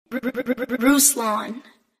Ruslan.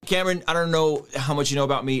 Cameron, I don't know how much you know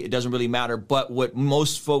about me. It doesn't really matter. But what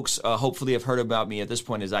most folks hopefully have heard about me at this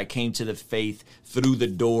point is I came to the faith through the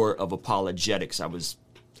door of apologetics. I was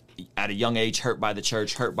at a young age hurt by the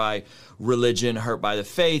church, hurt by religion, hurt by the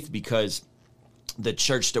faith, because the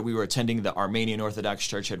church that we were attending, the Armenian Orthodox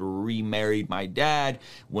Church, had remarried my dad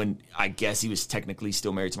when I guess he was technically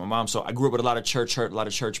still married to my mom. So I grew up with a lot of church hurt, a lot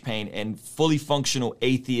of church pain, and fully functional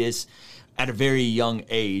atheist at a very young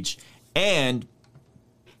age. And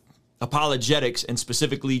apologetics, and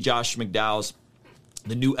specifically Josh McDowell's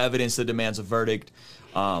The New Evidence That Demands a Verdict,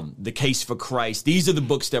 The Case for Christ, these are the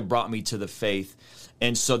books that brought me to the faith.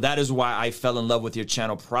 And so that is why I fell in love with your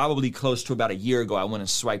channel probably close to about a year ago. I went and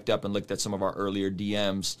swiped up and looked at some of our earlier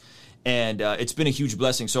DMs, and it's been a huge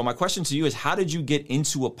blessing. So my question to you is, how did you get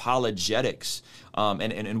into apologetics?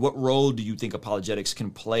 And what role do you think apologetics can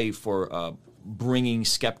play for bringing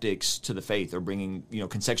skeptics to the faith, or bringing,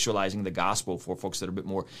 contextualizing the gospel for folks that are a bit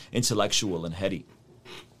more intellectual and heady?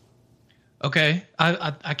 Okay,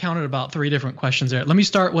 I counted about 3 different questions there. Let me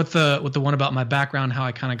start with the one about my background, how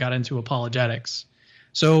I kind of got into apologetics.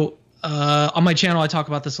 So on my channel, I talk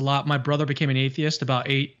about this a lot. My brother became an atheist about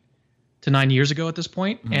 8 to 9 years ago at this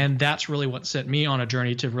point, and that's really what set me on a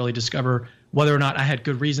journey to really discover whether or not I had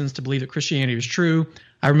good reasons to believe that Christianity was true.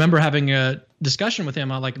 I remember having a discussion with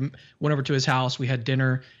him. I went over to his house. We had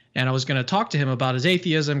dinner, and I was going to talk to him about his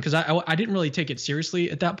atheism, because I didn't really take it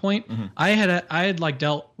seriously at that point. I had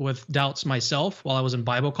dealt with doubts myself while I was in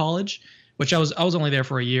Bible college, which I was only there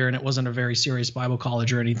for a year, and it wasn't a very serious Bible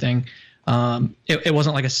college or anything. It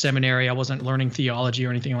wasn't like a seminary. I wasn't learning theology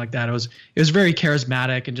or anything like that. It was very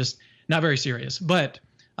charismatic and just not very serious. But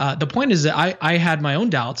the point is that I had my own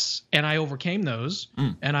doubts, and I overcame those.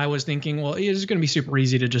 And I was thinking, well, it's going to be super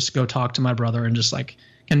easy to just go talk to my brother and just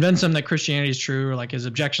convince him that Christianity is true, or his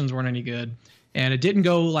objections weren't any good. And it didn't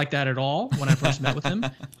go like that at all when I first met with him.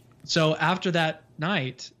 So after that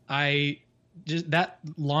night, that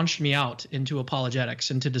launched me out into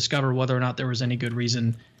apologetics and to discover whether or not there was any good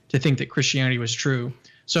reason to think that Christianity was true.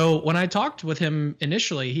 So when I talked with him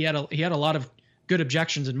initially, he had a lot of good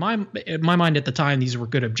objections in my mind at the time. These were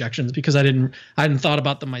good objections because I hadn't thought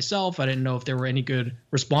about them myself. I didn't know if there were any good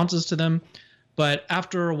responses to them. But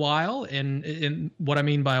after a while, and what I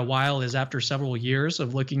mean by a while is after several years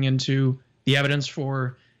of looking into the evidence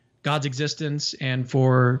for God's existence and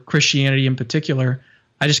for Christianity in particular,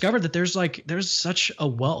 I discovered that there's such a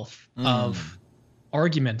wealth of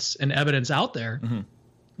arguments and evidence out there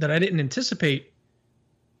that I didn't anticipate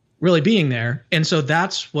really being there. And so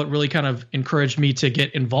that's what really kind of encouraged me to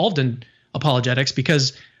get involved in apologetics,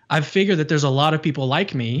 because I've figured that there's a lot of people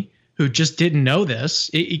like me who just didn't know this,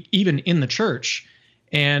 even in the church.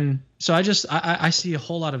 And so I see a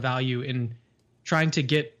whole lot of value in trying to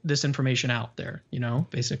get this information out there,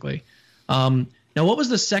 basically. Now, what was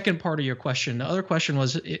the second part of your question? The other question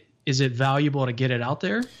was, is it valuable to get it out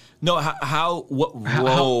there? No, what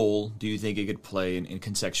role do you think it could play in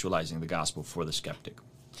contextualizing the gospel for the skeptic?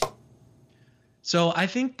 So I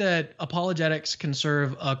think that apologetics can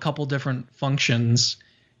serve a couple different functions,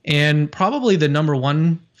 and probably the number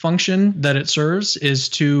one function that it serves is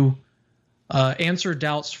to answer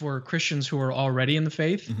doubts for Christians who are already in the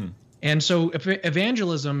faith. And so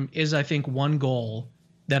evangelism is, I think, one goal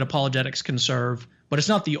that apologetics can serve, but it's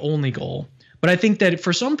not the only goal. But I think that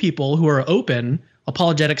for some people who are open,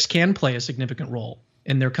 apologetics can play a significant role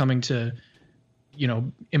in their coming to,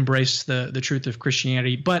 embrace the truth of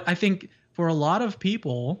Christianity. But I think for a lot of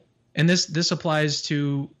people, and this applies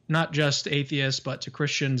to not just atheists, but to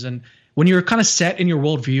Christians, and when you're kind of set in your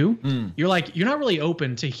worldview, you're not really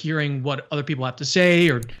open to hearing what other people have to say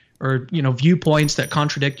or viewpoints that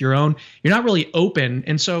contradict your own. You're not really open.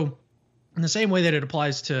 And so in the same way that it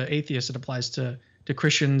applies to atheists, it applies to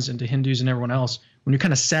Christians and to Hindus and everyone else. When you're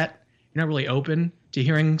kind of set, you're not really open to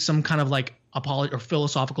hearing some kind of apology or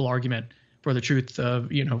philosophical argument for the truth of,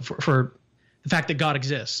 for the fact that God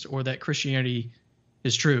exists or that Christianity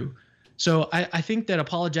is true. So I think that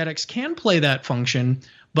apologetics can play that function,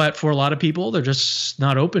 but for a lot of people, they're just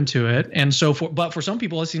not open to it. And so but for some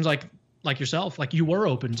people, it seems like yourself, you were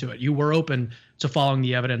open to it. You were open to following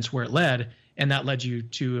the evidence where it led, and that led you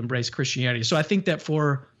to embrace Christianity. So I think that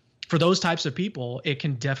for those types of people, it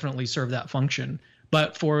can definitely serve that function.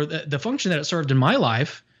 But for the function that it served in my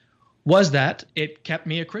life was that it kept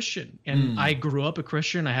me a Christian. And I grew up a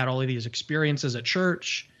Christian. I had all of these experiences at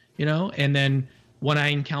church, and then when I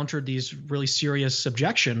encountered these really serious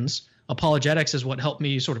objections, apologetics is what helped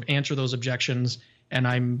me sort of answer those objections, and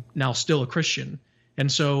I'm now still a Christian.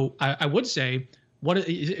 And so I would say what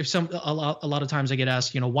if a lot of times I get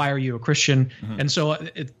asked, why are you a Christian? And so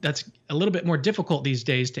that's a little bit more difficult these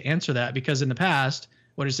days to answer that, because in the past,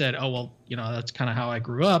 what I said, oh, well, that's kind of how I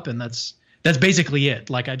grew up. And that's basically it.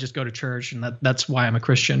 Like, I just go to church and that's why I'm a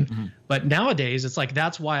Christian. But nowadays it's like,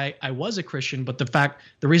 that's why I was a Christian. But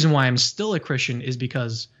the reason why I'm still a Christian is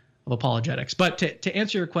because of apologetics. But to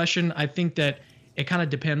answer your question, I think that it kind of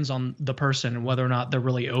depends on the person and whether or not they're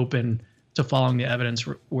really open to following the evidence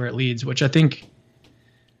where it leads, which I think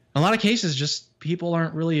in a lot of cases, just people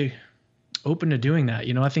aren't really open to doing that.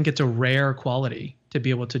 I think it's a rare quality to be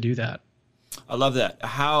able to do that. I love that.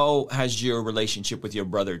 How has your relationship with your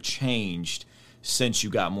brother changed since you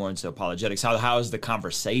got more into apologetics? How has the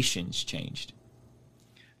conversations changed?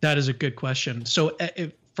 That is a good question. So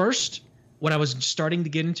at first, when I was starting to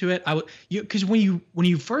get into it, because when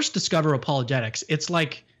you first discover apologetics, it's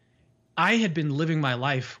like I had been living my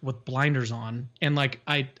life with blinders on, and like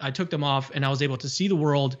I took them off, and I was able to see the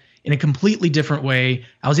world in a completely different way.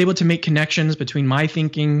 I was able to make connections between my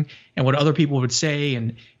thinking and what other people would say,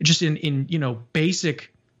 and just in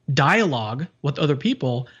basic dialogue with other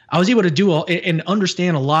people, I was able to do and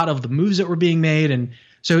understand a lot of the moves that were being made. And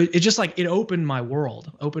so it just like, it opened my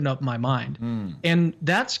world, opened up my mind. And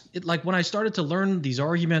that's it. Like, when I started to learn these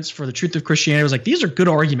arguments for the truth of Christianity, I was like, these are good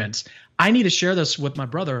arguments. I need to share this with my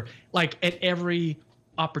brother, like, at every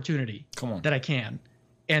opportunity that I can.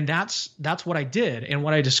 And that's what I did. And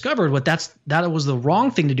what I discovered that was the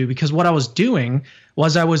wrong thing to do, because what I was doing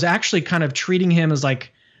was I was actually kind of treating him as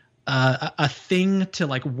like a thing to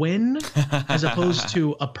like win, as opposed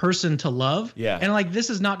to a person to love. Yeah. And like, this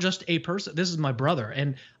is not just a person, this is my brother.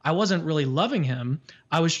 And I wasn't really loving him.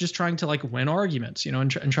 I was just trying to like win arguments, and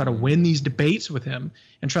try to win these debates with him,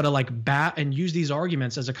 and try to like bat and use these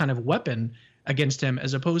arguments as a kind of weapon against him,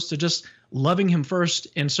 as opposed to just loving him first.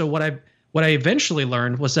 And so what I eventually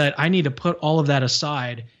learned was that I need to put all of that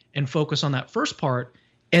aside and focus on that first part,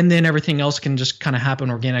 and then everything else can just kind of happen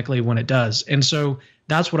organically when it does. And so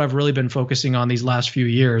that's what I've really been focusing on these last few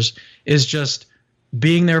years, is just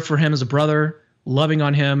being there for him as a brother, loving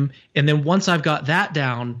on him. And then once I've got that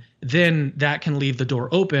down, then that can leave the door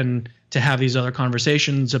open to have these other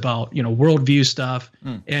conversations about, worldview stuff.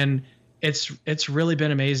 And it's really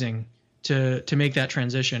been amazing to make that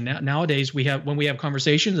transition. Nowadays when we have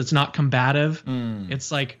conversations, it's not combative.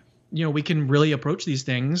 It's like, we can really approach these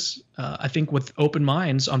things, I think, with open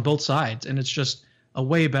minds on both sides. And it's just a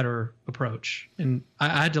way better approach. And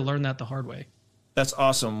I had to learn that the hard way. That's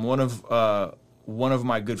awesome. One of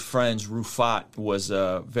my good friends, Rufat, was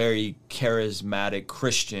a very charismatic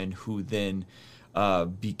Christian who then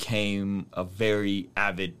became a very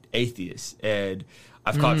avid atheist. And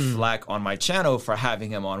I've caught flack on my channel for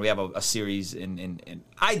having him on. We have a series, and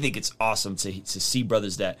I think it's awesome to see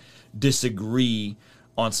brothers that disagree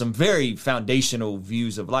on some very foundational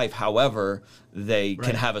views of life. However, they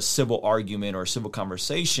can have a civil argument or a civil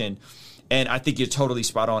conversation. And I think you're totally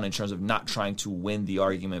spot on in terms of not trying to win the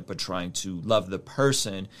argument, but trying to love the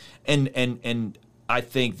person. And I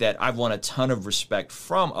think that I've won a ton of respect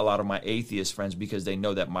from a lot of my atheist friends, because they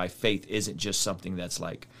know that my faith isn't just something that's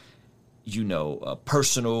like,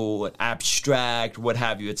 personal, abstract, what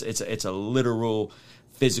have you. It's a literal,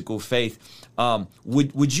 physical faith.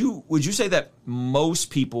 Would you say that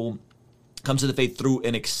most people come to the faith through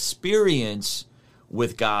an experience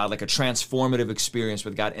with God, like a transformative experience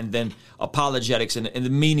with God, and then apologetics, and the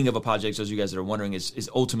meaning of apologetics, as you guys that are wondering, is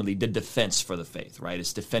ultimately the defense for the faith, right?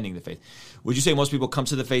 It's defending the faith. Would you say most people come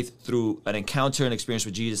to the faith through an encounter, an experience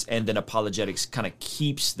with Jesus, and then apologetics kind of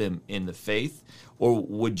keeps them in the faith? Or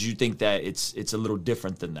would you think that it's a little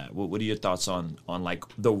different than that? What are your thoughts on like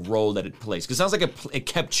the role that it plays? Because it sounds like it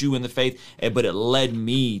kept you in the faith, but it led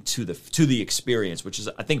me to the experience, which is,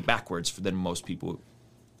 I think, backwards than most people.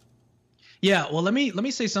 Yeah, well, let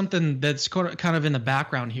me say something that's kind of in the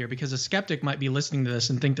background here, because a skeptic might be listening to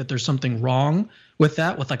this and think that there's something wrong with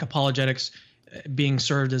that, with like apologetics being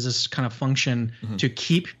served as this kind of function to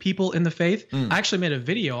keep people in the faith. I actually made a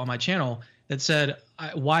video on my channel that said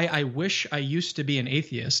why I wish I used to be an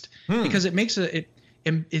atheist, because it makes it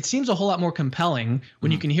seems a whole lot more compelling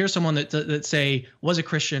when you can hear someone that say was a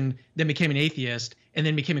Christian, then became an atheist, and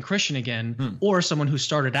then became a Christian again, or someone who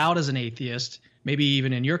started out as an atheist, maybe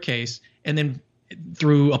even in your case, and then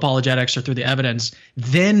through apologetics or through the evidence,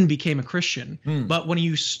 then became a Christian. But when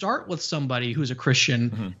you start with somebody who's a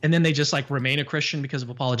Christian and then they just like remain a Christian because of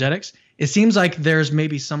apologetics, it seems like there's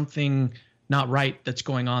maybe something not right that's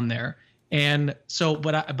going on there. And so,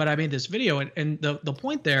 but I made this video, and the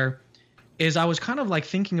point there is I was kind of like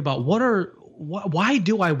thinking about why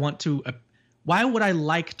would I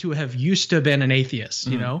like to have used to have been an atheist,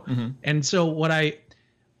 you know? And so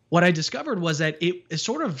what I discovered was that it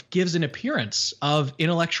sort of gives an appearance of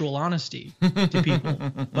intellectual honesty to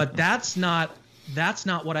people, but that's not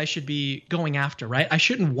what I should be going after, right? I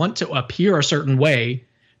shouldn't want to appear a certain way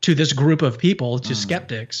to this group of people, to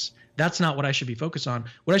skeptics. That's not what I should be focused on.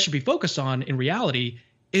 What I should be focused on in reality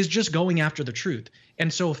is just going after the truth.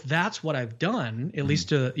 And so if that's what I've done, at least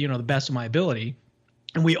to, the best of my ability,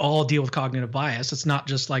 and we all deal with cognitive bias. It's not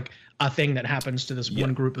just like a thing that happens to this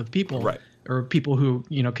one group of people, right, or people who,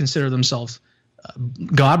 consider themselves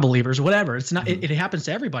God believers, whatever. It's not, it happens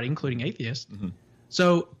to everybody, including atheists.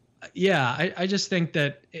 So yeah, I just think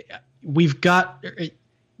that we've got,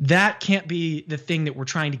 that can't be the thing that we're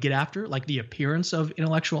trying to get after, like the appearance of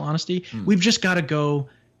intellectual honesty. We've just got to go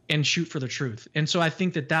and shoot for the truth. And so I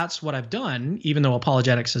think that that's what I've done, even though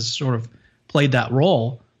apologetics has sort of played that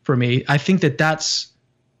role for me. I think that that's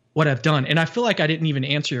what I've done. And I feel like I didn't even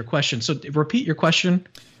answer your question. So repeat your question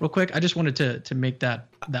real quick. I just wanted to make that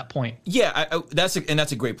point. Yeah, that's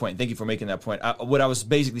a great point. Thank you for making that point. What I was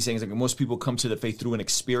basically saying is like most people come to the faith through an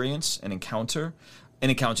experience, an encounter. An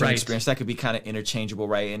experience that could be kind of interchangeable,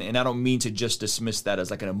 right? And I don't mean to just dismiss that as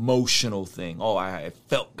like an emotional thing. Oh, I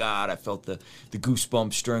felt God, I felt the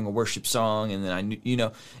goosebumps during a worship song, and then I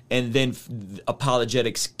knew, and then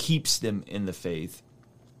apologetics keeps them in the faith.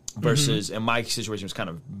 Versus, in my situation, was kind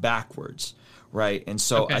of backwards, right? And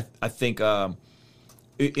so I think, I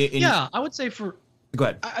would say go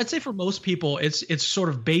ahead. I'd say for most people, it's sort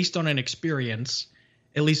of based on an experience.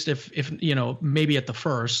 At least if maybe at the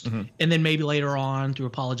first, and then maybe later on through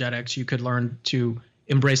apologetics, you could learn to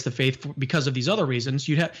embrace the faith because of these other reasons.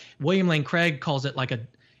 You'd have William Lane Craig calls it like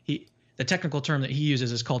the technical term that he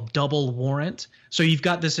uses is called double warrant. So you've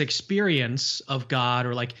got this experience of God,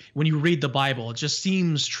 or like when you read the Bible, it just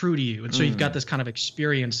seems true to you, and so you've got this kind of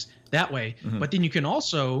experience that way. But then you can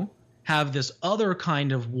also have this other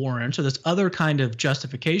kind of warrant, or this other kind of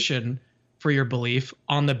justification for your belief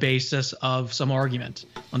on the basis of some argument,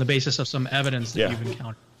 on the basis of some evidence that you've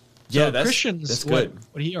encountered. So Christians, that's good.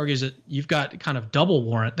 What he argues that you've got kind of double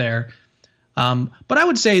warrant there. But I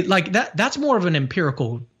would say like that's more of an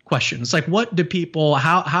empirical question. It's like, what do people,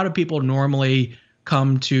 how do people normally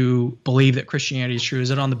come to believe that Christianity is true? Is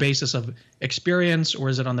it on the basis of experience, or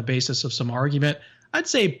is it on the basis of some argument? I'd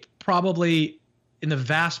say probably in the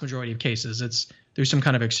vast majority of cases, it's through some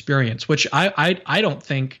kind of experience, which I don't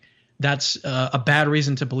think that's a bad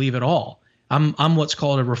reason to believe at all. I'm what's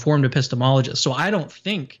called a reformed epistemologist. So I don't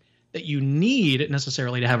think that you need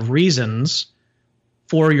necessarily to have reasons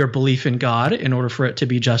for your belief in God in order for it to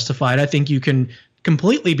be justified. I think you can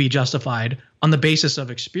completely be justified on the basis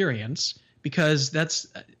of experience, because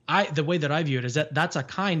the way that I view it is that that's a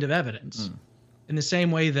kind of evidence. In the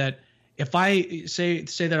same way that if I say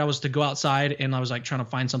that I was to go outside and I was like trying to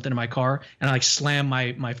find something in my car, and I like slam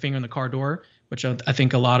my finger in the car door, which I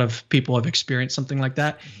think a lot of people have experienced something like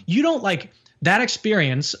that. You don't like that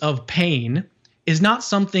experience of pain is not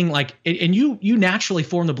something like, and you naturally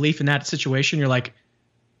form the belief in that situation. You're like,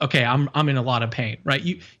 okay, I'm in a lot of pain, right?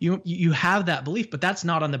 You have that belief, but that's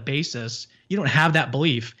not on the basis. You don't have that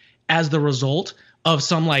belief as the result of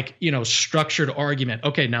some like, structured argument.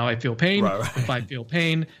 Okay, now I feel pain. Right. If I feel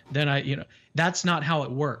pain, then that's not how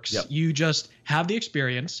it works. Yep. You just have the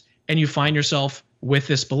experience and you find yourself with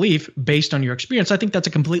this belief based on your experience. I think that's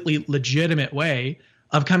a completely legitimate way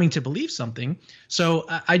of coming to believe something. So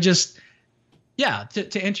I just,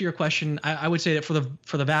 to answer your question, I would say that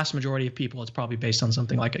for the vast majority of people, it's probably based on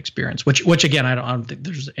something like experience, which again, I don't think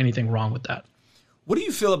there's anything wrong with that. What do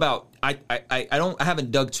you feel about, I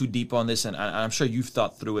haven't dug too deep on this, and I'm sure you've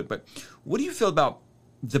thought through it, but what do you feel about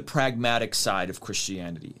the pragmatic side of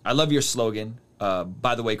Christianity? I love your slogan.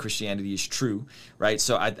 By the way, Christianity is true, right?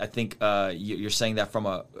 So I think you're saying that from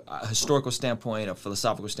a historical standpoint, a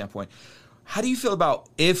philosophical standpoint. How do you feel about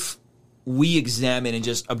if we examine and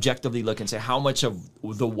just objectively look and say how much of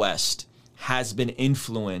the West has been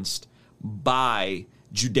influenced by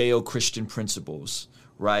Judeo-Christian principles,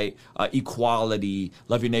 right? Equality,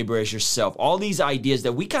 love your neighbor as yourself, all these ideas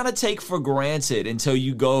that we kind of take for granted until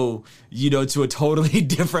you go, to a totally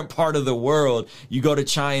different part of the world. You go to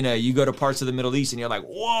China, you go to parts of the Middle East, and you're like,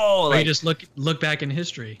 whoa. Or you just look back in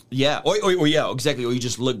history. Yeah, or yeah, exactly. Or you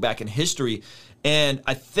just look back in history. And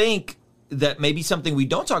I think that maybe something we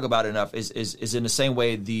don't talk about enough is in the same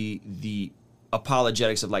way the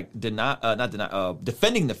apologetics of like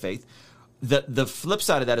defending the faith. The flip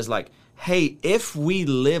side of that is like, hey, if we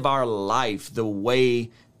live our life the way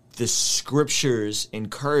the scriptures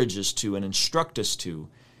encourage us to and instruct us to,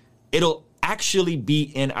 it'll actually be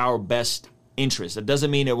in our best interest. That doesn't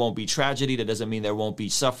mean there won't be tragedy. That doesn't mean there won't be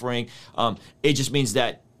suffering. It just means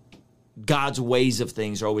that God's ways of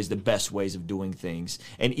things are always the best ways of doing things.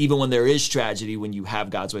 And even when there is tragedy, when you have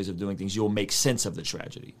God's ways of doing things, you'll make sense of the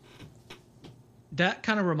tragedy. That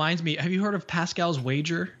kind of reminds me, have you heard of Pascal's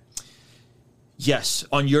wager? Yes,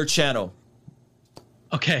 on your channel.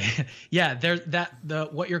 Okay. Yeah,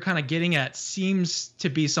 what you're kind of getting at seems to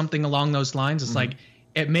be something along those lines. It's like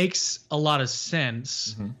it makes a lot of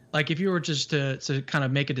sense. Like if you were just to kind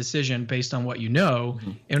of make a decision based on what you know,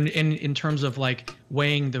 in terms of like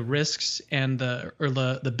weighing the risks and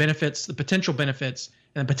the benefits, the potential benefits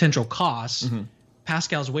and the potential costs,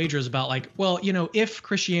 Pascal's wager is about like, well, if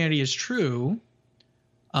Christianity is true,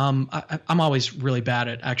 I'm always really bad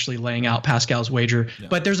at actually laying out Pascal's wager,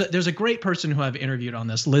 but there's a great person who I've interviewed on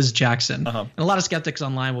this, Liz Jackson, and a lot of skeptics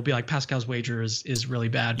online will be like, Pascal's wager is really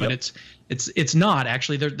bad, but it's not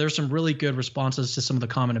actually. There's some really good responses to some of the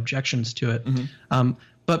common objections to it.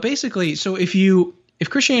 But basically, so if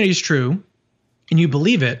Christianity is true and you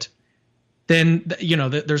believe it, then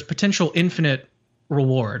there's potential infinite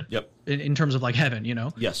reward. In terms of like heaven,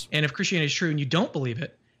 Yes. And if Christianity is true and you don't believe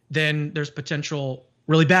it, then there's potential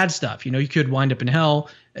really bad stuff. You could wind up in hell,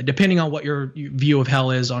 depending on what your view of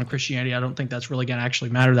hell is on Christianity. I don't think that's really going to actually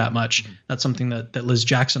matter that much. That's something that Liz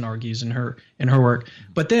Jackson argues in her work.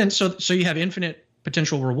 But then, so you have infinite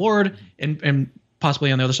potential reward and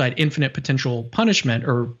possibly on the other side, infinite potential punishment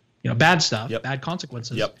or bad stuff, bad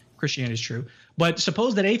consequences. Christianity is true. But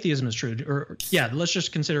suppose that atheism is true, let's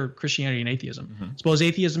just consider Christianity and atheism. Suppose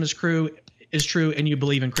atheism is true, and you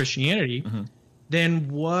believe in Christianity, then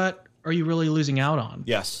what are you really losing out on?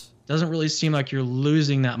 Yes. Doesn't really seem like you're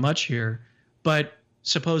losing that much here. But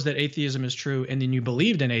suppose that atheism is true and then you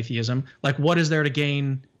believed in atheism. Like, what is there to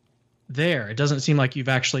gain there? It doesn't seem like you've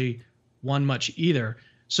actually won much either.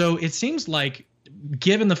 So it seems like,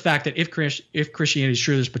 given the fact that if Christianity is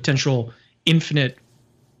true, there's potential infinite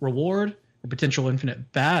reward or potential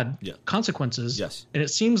infinite bad consequences. Yes. And it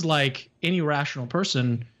seems like any rational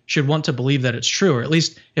person should want to believe that it's true, or at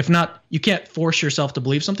least, if not, you can't force yourself to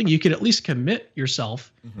believe something. You could at least commit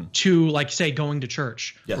yourself to, like, say, going to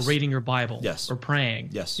church or reading your Bible or praying.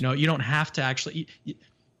 Yes. You don't have to actually.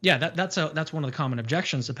 That's one of the common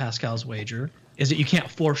objections to Pascal's wager, is that you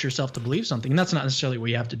can't force yourself to believe something, and that's not necessarily what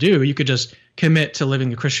you have to do. You could just commit to living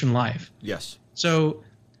the Christian life. Yes. So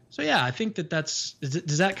yeah, I think does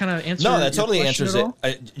that kind of answer? No, that totally question answers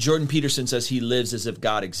it. Jordan Peterson says he lives as if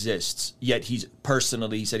God exists, yet he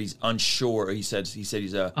said he's unsure. He said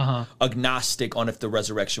he's agnostic on if the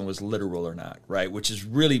resurrection was literal or not, right? Which is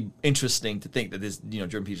really interesting to think that this,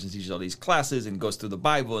 Jordan Peterson teaches all these classes and goes through the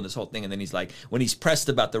Bible and this whole thing, and then he's like, when he's pressed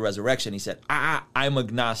about the resurrection, he said, I'm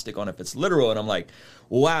agnostic on if it's literal, and I'm like,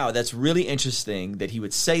 wow, that's really interesting that he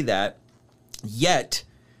would say that, yet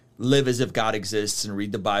live as if God exists and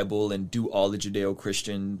read the Bible and do all the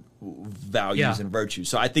Judeo-Christian values and virtues.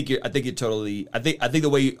 So I think the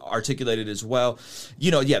way you articulated it as well,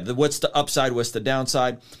 what's the upside, what's the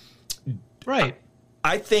downside? Right.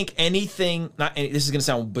 I think anything, this is going to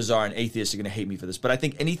sound bizarre and atheists are going to hate me for this, but I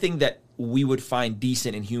think anything that we would find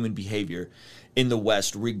decent in human behavior in the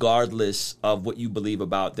West, regardless of what you believe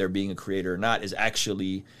about there being a creator or not, is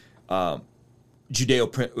actually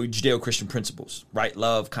Judeo-Christian principles, right?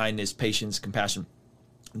 Love, kindness, patience, compassion.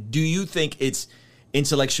 Do you think it's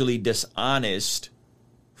intellectually dishonest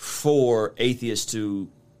for atheists to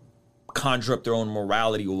conjure up their own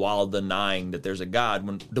morality while denying that there's a God,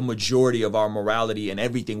 when the majority of our morality and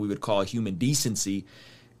everything we would call human decency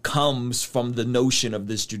comes from the notion of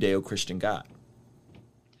this Judeo-Christian God?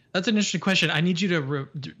 That's an interesting question. I need you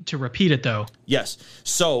to repeat it, though. Yes.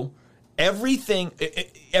 So everything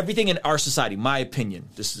in our society, my opinion,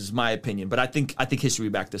 this is my opinion, but I think history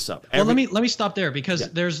will back this up. Well, let me stop there,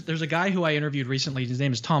 because there's a guy who I interviewed recently. His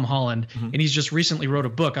name is Tom Holland, and he's just recently wrote a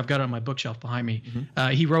book. I've got it on my bookshelf behind me.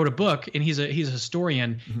 He wrote a book, and he's a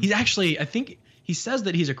historian. He's actually, I think he says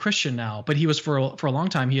that he's a Christian now, but he was for a long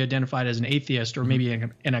time, he identified as an atheist or maybe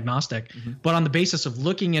an agnostic, but on the basis of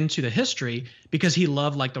looking into the history, because he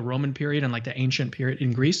loved like the Roman period and like the ancient period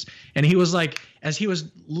in Greece. And he was like, as he was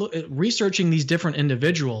researching these different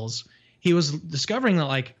individuals, he was discovering that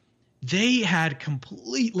like they had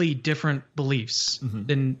completely different beliefs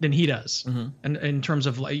than he does, and in terms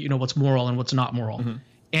of like, what's moral and what's not moral.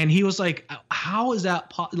 And he was like, how is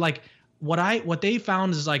that like what they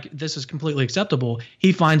found is like, this is completely acceptable,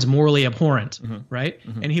 he finds morally abhorrent, right?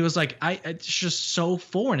 And he was like, it's just so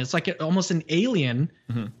foreign. It's like almost an alien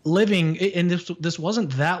living, and this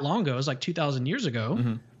wasn't that long ago. It was like 2,000 years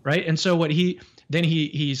ago, right? And so then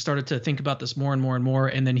he started to think about this more and more and more,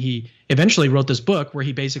 and then he eventually wrote this book where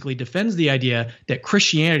he basically defends the idea that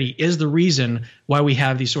Christianity is the reason why we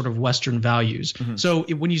have these sort of Western values. So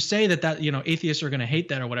when you say that atheists are going to hate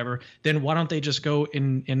that or whatever, then why don't they just go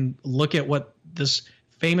and look at what this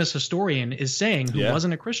famous historian is saying, who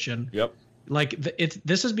wasn't a Christian? Yep. Like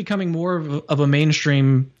this is becoming more of a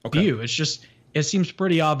mainstream view. It seems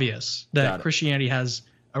pretty obvious that Christianity has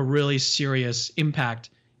a really serious impact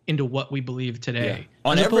into what we believe today.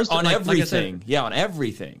 On everything. On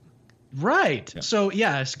everything. Right. Yeah. So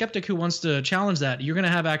a skeptic who wants to challenge that, you're going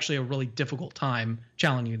to have actually a really difficult time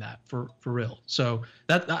challenging that for real. So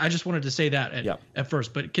that I just wanted to say that at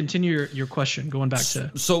first, but continue your question going back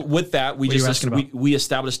to. So with that, we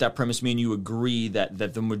established that premise. Me and you agree that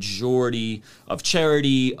the majority of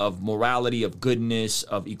charity, of morality, of goodness,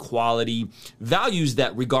 of equality, values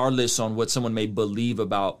that regardless on what someone may believe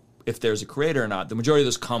about if there's a creator or not, the majority of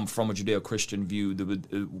those come from a Judeo-Christian view,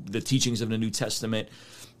 the teachings of the New Testament.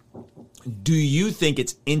 Do you think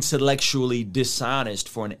it's intellectually dishonest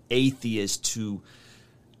for an atheist to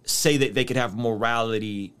say that they could have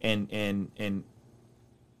morality and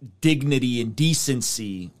dignity and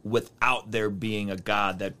decency without there being a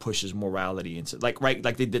God that pushes morality? And so, like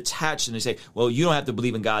they detach and they say, well, you don't have to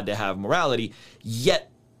believe in God to have morality,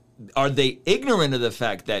 yet are they ignorant of the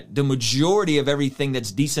fact that the majority of everything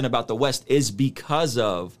that's decent about the West is because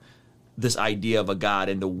of this idea of a God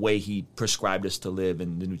and the way he prescribed us to live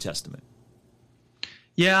in the New Testament?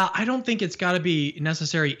 Yeah, I don't think it's got to be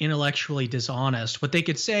necessarily intellectually dishonest. What they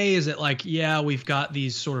could say is that, we've got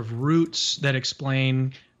these sort of roots that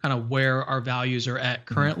explain kind of where our values are at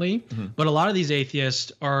currently. But a lot of these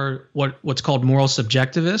atheists are what's called moral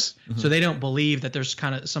subjectivists. So they don't believe that there's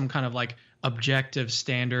some kind of objective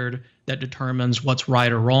standard that determines what's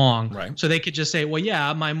right or wrong. Right. So they could just say,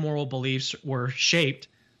 well, my moral beliefs were shaped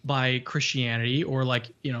by Christianity or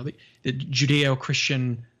the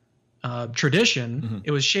Judeo-Christian tradition. It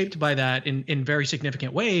was shaped by that in very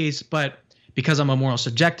significant ways, but because I'm a moral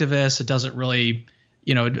subjectivist, it doesn't really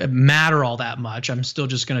matter all that much. I'm still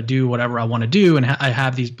just going to do whatever I want to do, and I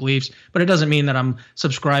have these beliefs, but it doesn't mean that I'm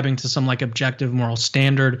subscribing to some objective moral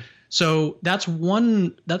standard. So that's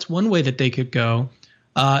one way that they could go.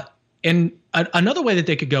 And another way that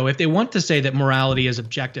they could go, if they want to say that morality is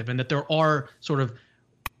objective and that there are sort of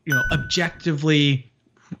objectively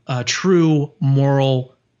true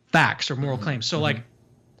moral facts or moral claims. So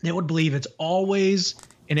they would believe it's always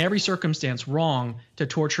in every circumstance wrong to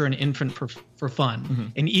torture an infant for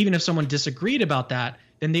fun. And even if someone disagreed about that,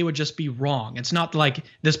 then they would just be wrong. It's not like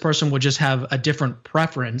this person would just have a different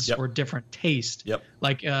preference or different taste.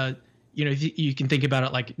 You can think about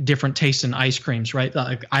it like different tastes in ice creams, right?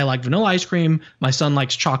 Like I like vanilla ice cream. My son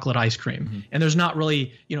likes chocolate ice cream. And there's not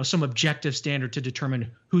really, some objective standard to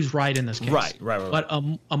determine who's right in this case. Right. But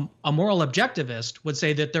a moral objectivist would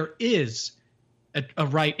say that there is a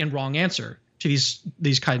right and wrong answer to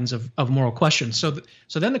these kinds of moral questions. So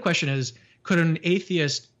then the question is, could an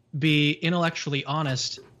atheist be intellectually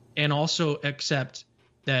honest and also accept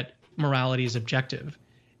that morality is objective?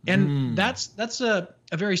 And that's a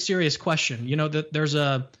very serious question. That there's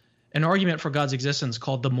an argument for God's existence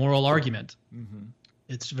called the moral argument.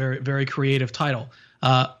 It's a very, very creative title.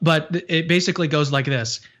 But it basically goes like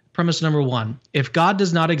this. Premise number one: if God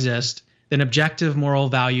does not exist, then objective moral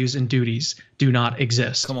values and duties do not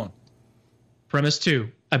exist. Come on. Premise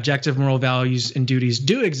two: objective moral values and duties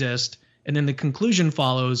do exist. And then the conclusion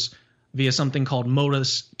follows via something called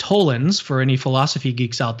modus tollens, for any philosophy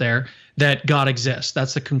geeks out there, that God exists.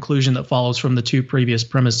 That's the conclusion that follows from the two previous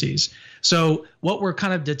premises. So what we're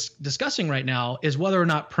kind of discussing right now is whether or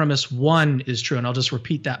not premise one is true. And I'll just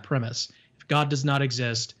repeat that premise. If God does not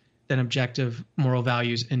exist, then objective moral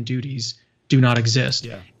values and duties do not exist.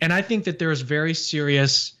 Yeah. And I think that there is very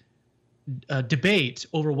serious debate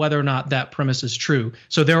over whether or not that premise is true.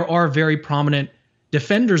 So there are very prominent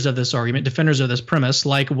defenders of this argument, defenders of this premise,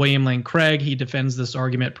 like William Lane Craig. He defends this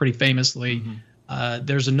argument pretty famously.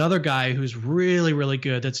 There's another guy who's really, really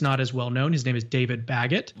good that's not as well known. His name is David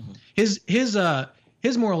Baggett. His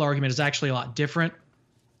moral argument is actually a lot different.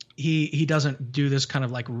 He doesn't do this kind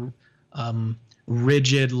of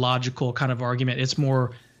rigid, logical kind of argument. It's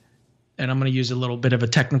more, and I'm going to use a little bit of a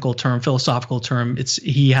technical term, philosophical term.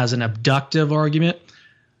 He has an abductive argument.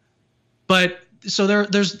 But so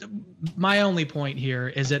there's my only point here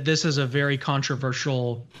is that this is a very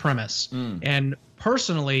controversial premise. And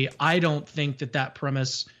personally, I don't think that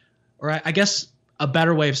premise, or I guess a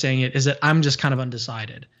better way of saying it is that I'm just kind of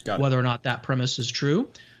undecided whether or not that premise is true.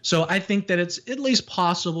 So I think that it's at least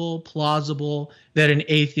plausible that an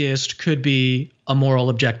atheist could be a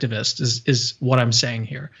moral objectivist is what I'm saying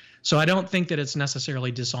here. So I don't think that it's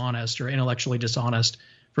necessarily dishonest or intellectually dishonest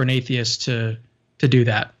for an atheist to do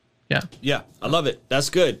that. Yeah. Yeah, I love it. That's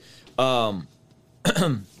good. I've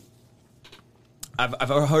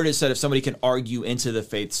heard it said if somebody can argue into the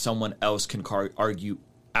faith, someone else can argue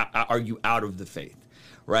out of the faith,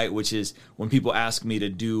 right? Which is when people ask me to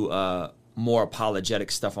do more apologetic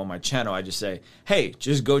stuff on my channel, I just say, hey,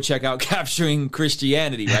 just go check out Capturing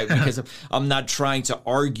Christianity, right? Because I'm not trying to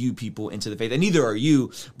argue people into the faith, and neither are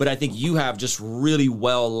you, but I think you have just really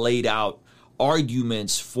well laid out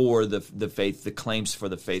arguments for the faith, the claims for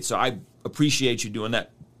the faith. So I appreciate you doing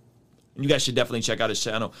that. And you guys should definitely check out his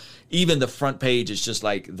channel. Even the front page is just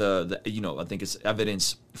like the I think it's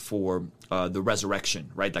evidence for the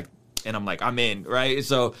resurrection, right? Like, and I'm like, I'm in, right?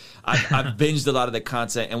 So I've binged a lot of the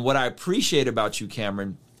content. And what I appreciate about you,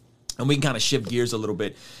 Cameron, and we can kind of shift gears a little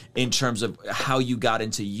bit in terms of how you got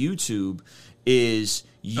into YouTube, is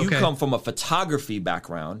you come from a photography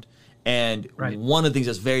background. And one of the things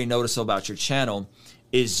that's very noticeable about your channel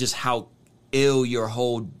is just how ill your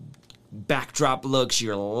whole backdrop looks,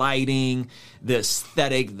 your lighting, the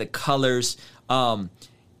aesthetic, the colors.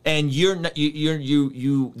 And you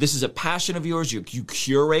this is a passion of yours. You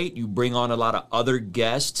curate, you bring on a lot of other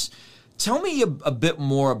guests. Tell me a bit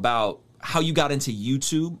more about how you got into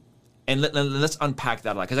YouTube, and let's unpack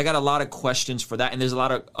that a lot, because I got a lot of questions for that, and there's a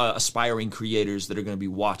lot of aspiring creators that are going to be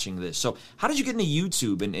watching this. So how did you get into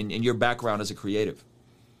YouTube and your background as a creative?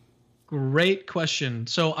 Great question.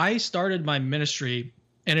 So I started my ministry,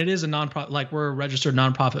 and it is a nonprofit, like we're a registered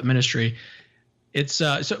nonprofit ministry. It's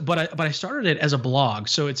but I started it as a blog.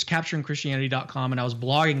 So it's capturingchristianity.com, and I was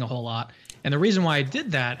blogging a whole lot. And the reason why I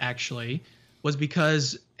did that actually was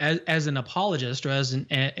because as an apologist, or as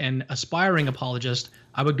an aspiring apologist,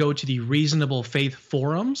 I would go to the Reasonable Faith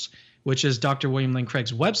forums, which is Dr. William Lane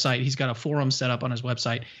Craig's website. He's got a forum set up on his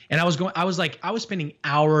website. And I was spending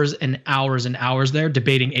hours and hours and hours there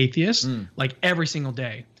debating atheists, like every single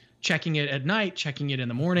day, checking it at night, checking it in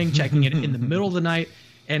the morning, checking it in the middle of the night.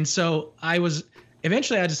 And so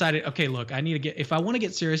eventually I decided, okay, look, if I want to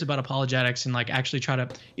get serious about apologetics and like actually try to,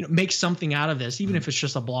 make something out of this, even if it's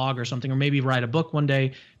just a blog or something, or maybe write a book one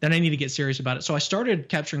day, then I need to get serious about it. So I started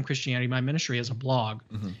Capturing Christianity, my ministry, as a blog.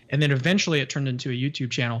 And then eventually it turned into a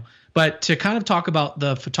YouTube channel. But to kind of talk about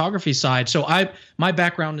the photography side, so my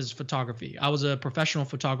background is photography. I was a professional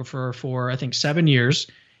photographer for, I think, 7 years.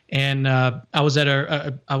 And I was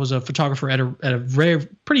a photographer at a very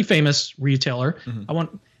pretty famous retailer.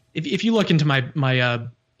 If you look into my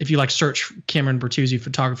if you like search Cameron Bertuzzi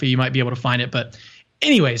photography, you might be able to find it. But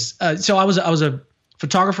anyways, so I was a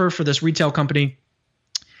photographer for this retail company,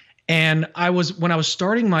 and when I was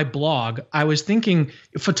starting my blog, I was thinking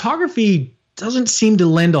photography doesn't seem to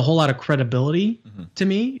lend a whole lot of credibility to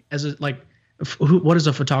me as what does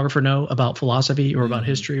a photographer know about philosophy or about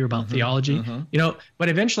history or about theology? But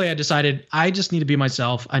eventually I decided I just need to be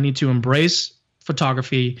myself. I need to embrace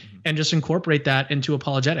photography and just incorporate that into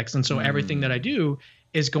apologetics. And so everything that I do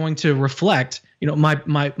is going to reflect,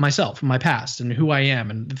 myself, my past, and who I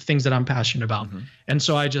am, and the things that I'm passionate about. And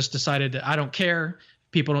so I just decided that I don't care.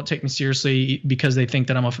 People don't take me seriously because they think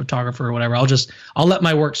that I'm a photographer or whatever. I'll let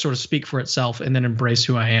my work sort of speak for itself and then embrace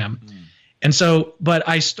who I am. And so, but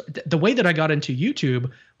the way that I got into YouTube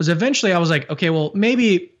was eventually I was like, okay, well,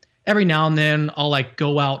 maybe every now and then I'll like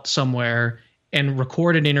go out somewhere and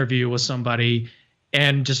record an interview with somebody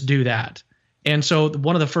and just do that. And so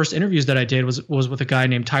one of the first interviews that I did was with a guy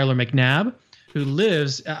named Tyler McNabb,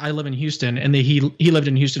 I live in Houston, and he lived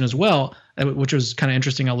in Houston as well, which was kind of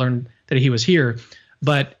interesting. I learned that he was here,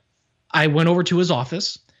 but I went over to his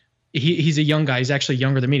office. He's a young guy. He's actually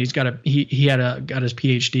younger than me. He got his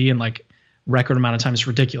PhD in like record amount of time. It's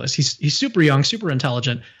ridiculous. He's super young, super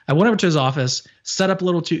intelligent. I went over to his office, set up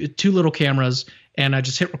two little cameras, and I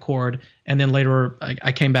just hit record. And then later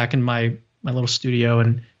I came back in my little studio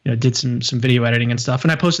and did some video editing and stuff.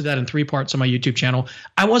 And I posted that in 3 parts on my YouTube channel.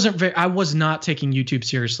 I was not taking YouTube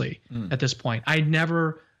seriously at this point. I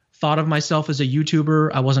never thought of myself as a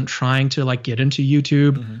YouTuber. I wasn't trying to like get into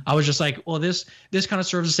YouTube. I was just like, well, this kind of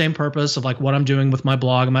serves the same purpose of like what I'm doing with my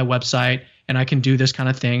blog and my website, and I can do this kind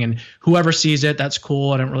of thing. And whoever sees it, that's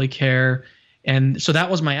cool. I don't really care. And so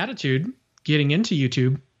that was my attitude getting into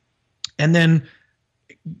YouTube. And then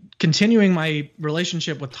continuing my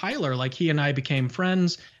relationship with Tyler, like he and I became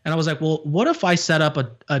friends, and I was like, well, what if I set up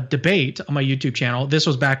a debate on my YouTube channel? This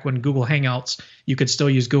was back when Google Hangouts, you could still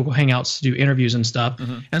use Google Hangouts to do interviews and stuff.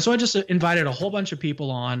 And so I just invited a whole bunch of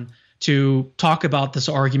people on to talk about this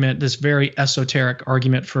argument, this very esoteric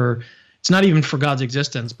argument it's not even for God's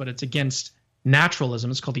existence, but it's against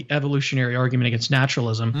naturalism. It's called the evolutionary argument against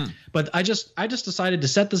naturalism. But I just decided to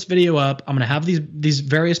set this video up. I'm going to have these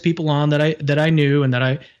various people on that I knew and that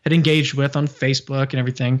I had engaged with on Facebook and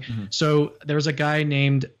everything. So there was a guy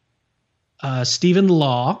named Stephen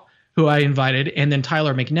Law who I invited, and then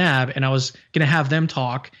Tyler McNabb, and I was going to have them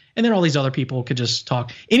talk, and then all these other people could just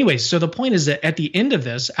talk. Anyway, so the point is that at the end of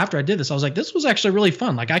this, after I did this, I was like, this was actually really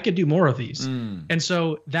fun. Like, I could do more of these. And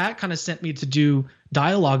so that kind of sent me to do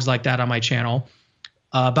dialogues like that on my channel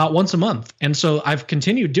about once a month. And so I've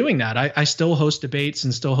continued doing that. I still host debates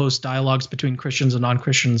and still host dialogues between Christians and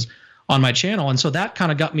non-Christians on my channel. And so that kind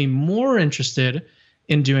of got me more interested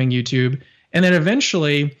in doing YouTube. And then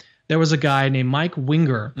eventually there was a guy named Mike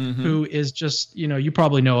Winger who is just, you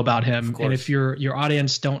probably know about him. And if your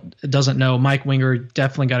audience doesn't know Mike Winger,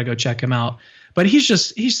 definitely got to go check him out. But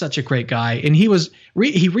he's such a great guy. And he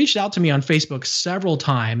reached out to me on Facebook several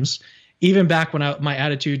times, even back when my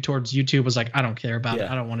attitude towards YouTube was like, I don't care about it.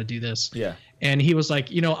 I don't want to do this. Yeah. And he was like,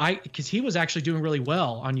 because he was actually doing really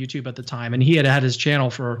well on YouTube at the time. And he had had his channel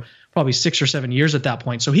for probably 6 or 7 years at that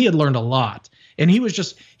point. So he had learned a lot. And he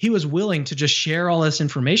was willing to just share all this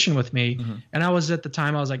information with me. And I was at the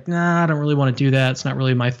time, I was like, nah, I don't really want to do that. It's not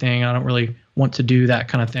really my thing. I don't really want to do that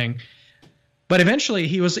kind of thing. But eventually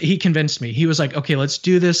he convinced me. He was like, okay, let's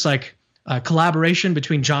do this like collaboration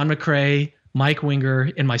between John McCrae, Mike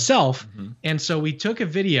Winger, and myself. And so we took a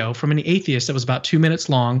video from an atheist that was about 2 minutes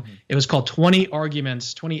long. It was called 20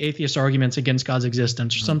 atheist arguments against God's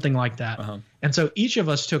existence, or something like that. And so each of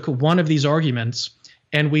us took one of these arguments,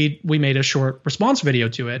 and we made a short response video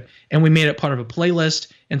to it, and we made it part of a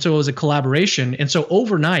playlist. And so it was a collaboration. And so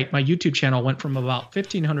overnight, my YouTube channel went from about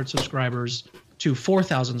 1,500 subscribers to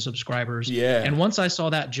 4,000 subscribers. Yeah. And once I saw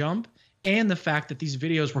that jump and the fact that these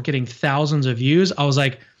videos were getting thousands of views, I was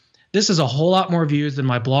like, this is a whole lot more views than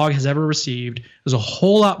my blog has ever received. There's a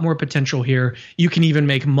whole lot more potential here. You can even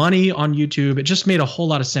make money on YouTube. It just made a whole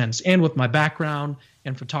lot of sense. And with my background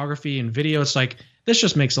and photography and video, it's like, this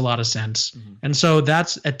just makes a lot of sense. And so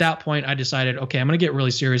at that point, I decided, okay, I'm going to get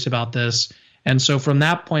really serious about this. And so from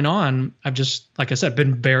that point on, I've just, like I said,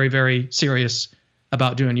 been very, very serious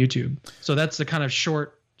about doing YouTube. So that's the kind of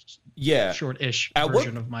short-ish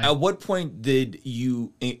version of my. At what point did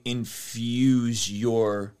you infuse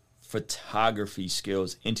your photography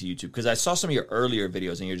skills into YouTube? Because I saw some of your earlier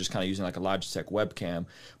videos and you're just kind of using like a Logitech webcam.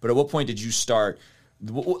 But at what point did you start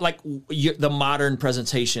the modern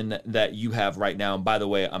presentation that you have right now? And by the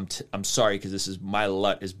way, I'm sorry, because this is my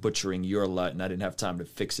LUT is butchering your LUT, and I didn't have time to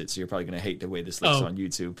fix it, so you're probably going to hate the way this looks on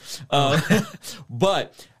YouTube.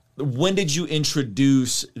 But when did you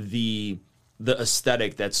introduce the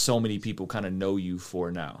aesthetic that so many people kind of know you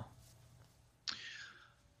for now?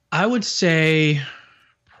 I would say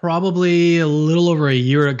probably a little over a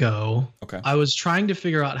year ago. Okay. I was trying to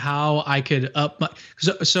figure out how I could up my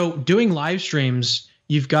so doing live streams,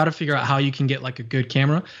 you've got to figure out how you can get like a good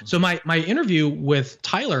camera. So my interview with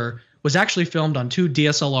Tyler was actually filmed on 2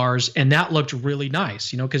 DSLRs, and that looked really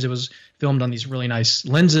nice, because it was filmed on these really nice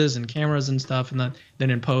lenses and cameras and stuff, and then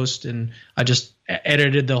in post, and I just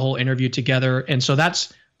edited the whole interview together. And so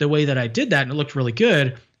that's the way that I did that, and it looked really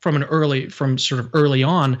good from sort of early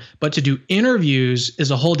on. But to do interviews is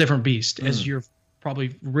a whole different beast, as you're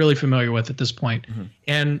probably really familiar with at this point.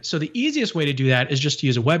 And so the easiest way to do that is just to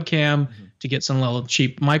use a webcam, to get some little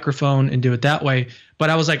cheap microphone and do it that way. But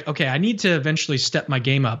I was like, okay, I need to eventually step my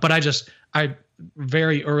game up. But I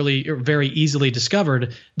very easily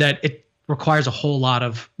discovered that it requires a whole lot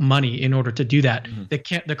of money in order to do that.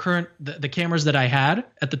 The cameras that I had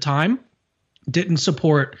at the time didn't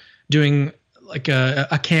support doing like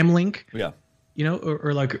a cam link. Yeah.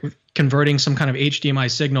 Or like converting some kind of HDMI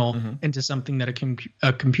signal into something that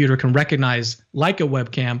a computer can recognize, like a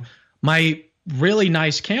webcam. My really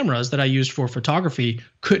nice cameras that I used for photography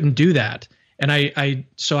couldn't do that. And I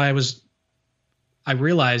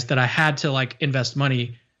realized that I had to like invest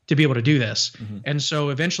money to be able to do this. And so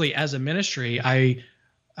eventually, as a ministry, I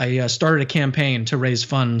started a campaign to raise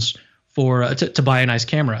funds to buy a nice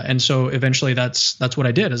camera. And so eventually that's what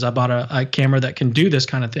I did, is I bought a camera that can do this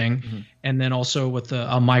kind of thing. And then also with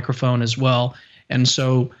a microphone as well. And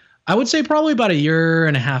so I would say probably about a year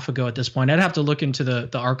and a half ago at this point. I'd have to look into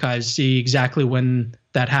the archives, see exactly when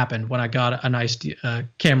that happened, when I got a nice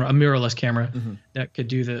camera, a mirrorless camera that could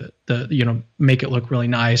do the make it look really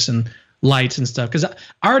nice, and lights and stuff. Because I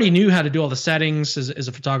already knew how to do all the settings as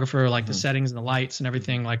a photographer, like the settings and the lights and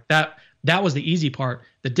everything like that. That was the easy part.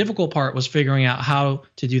 The difficult part was figuring out how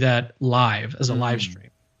to do that live as a live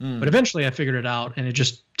stream. But eventually I figured it out, and it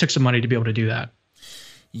just took some money to be able to do that.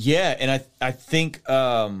 Yeah, and I think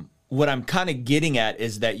what I'm kind of getting at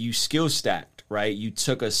is that you skill stacked, right? You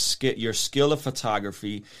took your skill of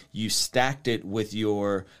photography, you stacked it with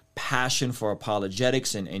your passion for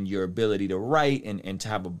apologetics and your ability to write and to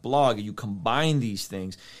have a blog. You combine these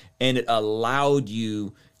things, and it allowed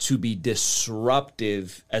you to be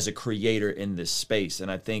disruptive as a creator in this space.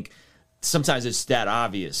 And I think sometimes it's that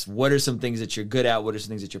obvious. What are some things that you're good at? What are some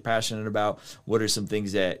things that you're passionate about? What are some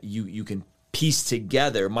things that you can piece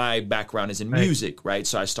together? My background is in music, right?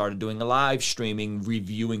 So I started doing a live streaming,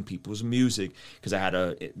 reviewing people's music because I had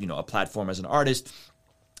a platform as an artist.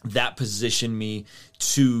 That positioned me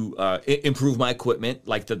to improve my equipment.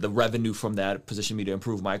 Like the revenue from that positioned me to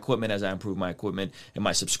improve my equipment. As I improved my equipment and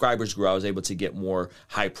my subscribers grew, I was able to get more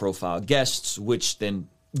high profile guests, which then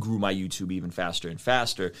grew my YouTube even faster and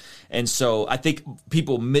faster. And so I think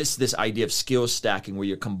people miss this idea of skill stacking, where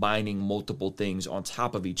you're combining multiple things on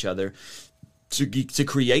top of each other to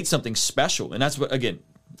create something special. And that's what, again,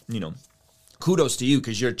 kudos to you,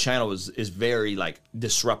 because your channel is very like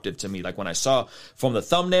disruptive to me. Like when I saw from the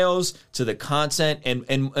thumbnails to the content,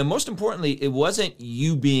 and most importantly, it wasn't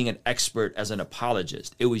you being an expert as an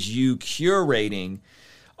apologist. It was you curating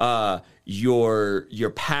your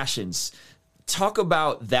passions. Talk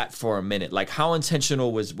about that for a minute. Like, how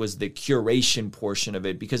intentional was the curation portion of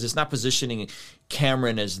it? Because it's not positioning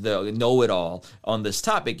Cameron as the know-it-all on this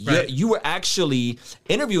topic. Right. You were actually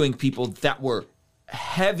interviewing people that were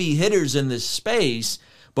heavy hitters in this space,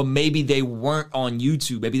 but maybe they weren't on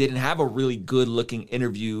YouTube. Maybe they didn't have a really good-looking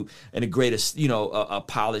interview and a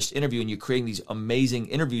polished interview, and you're creating these amazing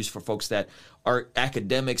interviews for folks that are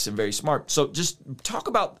academics and very smart. So just talk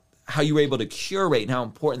about how you were able to curate and how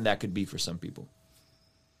important that could be for some people.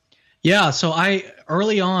 Yeah. So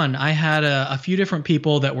early on, I had a few different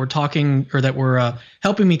people that were talking, or that were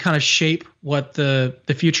helping me kind of shape what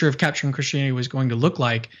the future of Capturing Christianity was going to look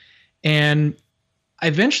like. And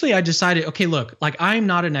eventually I decided, okay, look, like, I'm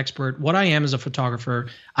not an expert. What I am is a photographer.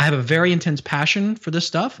 I have a very intense passion for this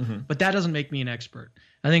stuff, but that doesn't make me an expert.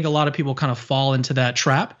 I think a lot of people kind of fall into that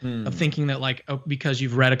trap of thinking that, like, because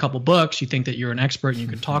you've read a couple books, you think that you're an expert and you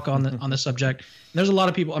can talk on the subject. And there's a lot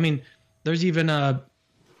of people. I mean, there's even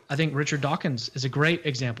I think Richard Dawkins is a great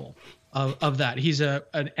example of that. He's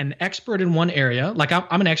an expert in one area. Like,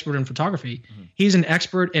 I'm an expert in photography. He's an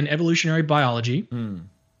expert in evolutionary biology.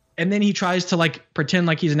 And then he tries to like pretend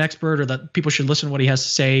like he's an expert, or that people should listen to what he has to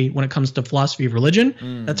say when it comes to philosophy of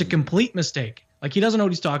religion. That's a complete mistake. Like, he doesn't know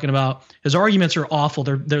what he's talking about. His arguments are awful.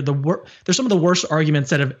 They're some of the worst arguments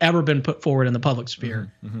that have ever been put forward in the public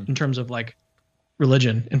sphere in terms of like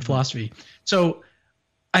religion and philosophy. So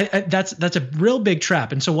that's a real big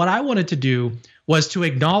trap. And so what I wanted to do was to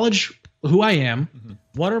acknowledge who I am,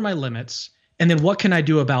 what are my limits, and then what can I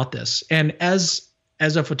do about this? And as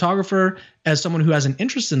a photographer, as someone who has an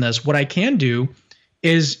interest in this, what I can do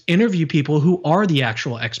is interview people who are the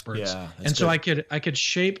actual experts. Yeah, and so good. I could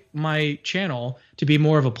shape my channel to be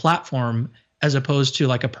more of a platform as opposed to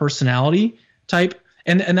like a personality type.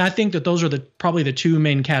 And I think that those are probably the two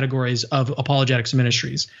main categories of apologetics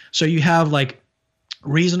ministries. So you have like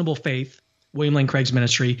Reasonable Faith. William Lane Craig's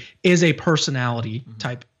ministry is a personality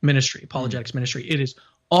type ministry, apologetics ministry. It is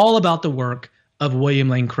all about the work of William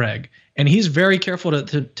Lane Craig. And he's very careful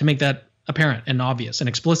to make that apparent and obvious and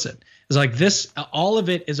explicit. It's like this, all of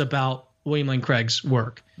it is about William Lane Craig's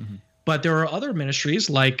work. But there are other ministries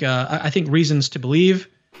like I think Reasons to Believe,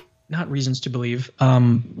 not Reasons to Believe.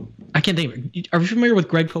 I can't think. Are you familiar with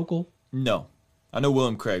Greg Koukl? No. I know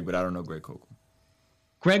William Craig, but I don't know Greg Koukl.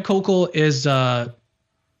 Greg Koukl is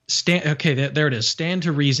there it is. Stand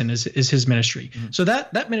to Reason is his ministry. So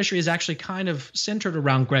that ministry is actually kind of centered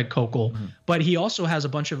around Greg Koukl, but he also has a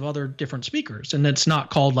bunch of other different speakers, and it's not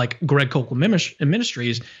called like Greg Koukl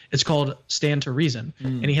Ministries. It's called Stand to Reason,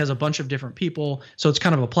 and he has a bunch of different people. So it's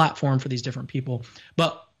kind of a platform for these different people.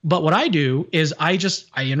 But what I do is I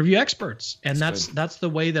interview experts, and that's the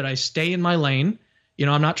way that I stay in my lane.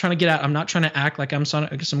 I'm not trying to get out. I'm not trying to act like I'm some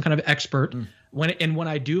kind of expert. When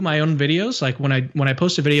I do my own videos, like when I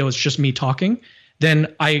post a video, it's just me talking.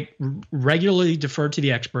 Then I regularly defer to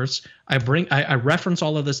the experts. I reference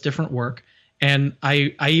all of this different work, and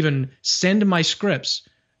I even send my scripts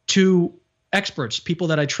to experts, people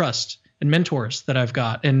that I trust, and mentors that I've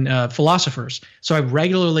got, and philosophers. So I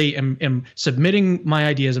regularly am submitting my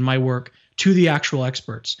ideas and my work to the actual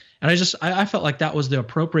experts. And I felt like that was the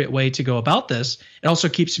appropriate way to go about this. It also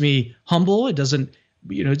keeps me humble. It doesn't,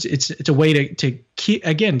 it's a way to keep,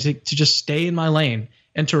 again, to just stay in my lane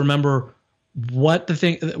and to remember what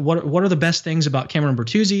are the best things about Cameron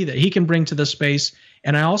Bertuzzi that he can bring to this space.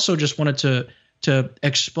 And I also just wanted to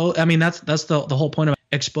expose, that's the whole point of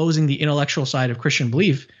exposing the intellectual side of Christian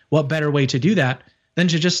belief. What better way to do that than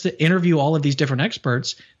to just to interview all of these different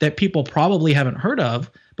experts that people probably haven't heard of,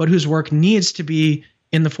 but whose work needs to be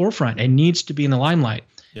in the forefront and needs to be in the limelight.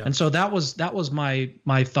 Yeah. And so that was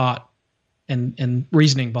my thought and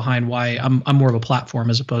reasoning behind why I'm more of a platform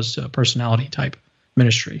as opposed to a personality type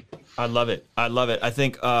ministry. I love it. I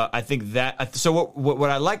think that. So what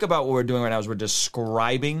I like about what we're doing right now is we're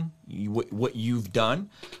describing what you've done.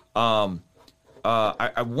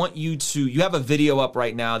 I want you have a video up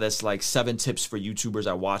right now that's like 7 tips for YouTubers.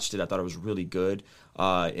 I watched it. I thought it was really good.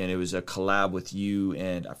 And it was a collab with you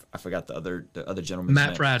and I forgot the other gentleman.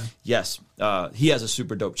 Matt Fradd. Yes. He has a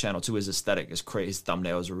super dope channel too. His aesthetic is crazy. His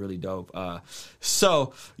thumbnails are really dope.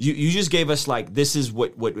 So you just gave us like, this is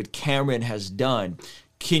what Cameron has done.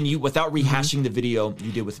 Can you, without rehashing the video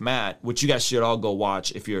you did with Matt, which you guys should all go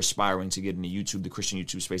watch if you're aspiring to get into YouTube, the Christian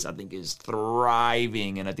YouTube space, I think is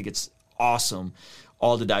thriving and I think it's awesome,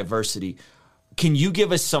 all the diversity. Can you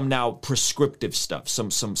give us some now prescriptive stuff?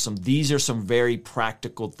 Some these are some very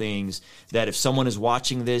practical things that if someone is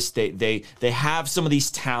watching this, they have some of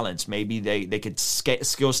these talents. Maybe they could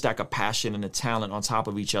skill stack a passion and a talent on top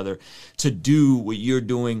of each other to do what you're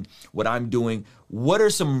doing, what I'm doing. What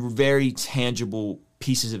are some very tangible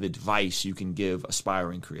pieces of advice you can give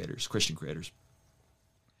aspiring creators, Christian creators?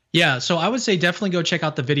 Yeah, so I would say definitely go check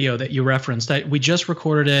out the video that you referenced. We just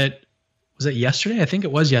recorded it. Was it yesterday? I think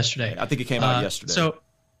it was yesterday. I think it came out yesterday. So,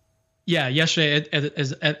 yeah, yesterday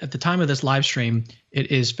at the time of this live stream, it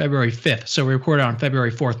is February 5th. So we recorded on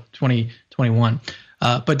February 4th, 2021.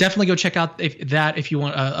 But definitely go check out if you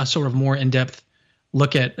want a sort of more in-depth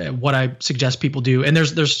look at what I suggest people do. And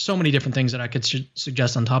there's so many different things that I could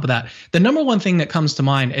suggest on top of that. The number one thing that comes to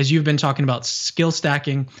mind as you've been talking about skill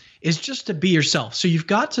stacking is just to be yourself. So you've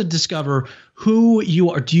got to discover who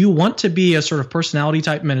you are. Do you want to be a sort of personality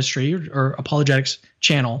type ministry or apologetics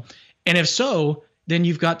channel? And if so, then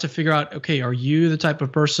you've got to figure out, okay, are you the type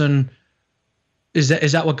of person, is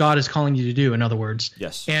that what God is calling you to do, in other words?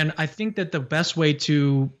 Yes. And I think that the best way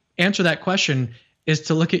to answer that question is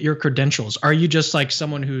to look at your credentials. Are you just like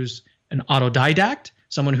someone who's an autodidact,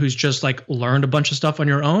 someone who's just like learned a bunch of stuff on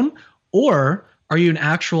your own? Or are you an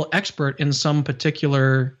actual expert in some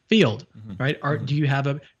particular field, right? Do you have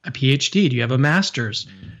a PhD? Do you have a master's?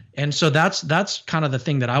 And so that's kind of the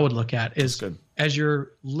thing that I would look at is as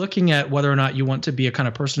you're looking at whether or not you want to be a kind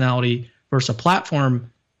of personality versus a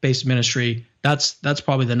platform-based ministry, that's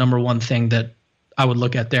probably the number one thing that I would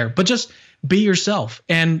look at there. But just be yourself,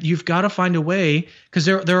 and you've got to find a way, because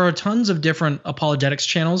there are tons of different apologetics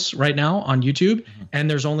channels right now on YouTube, and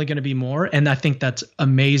there's only going to be more, and I think that's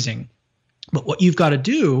amazing. But what you've got to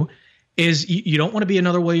do is you don't want to be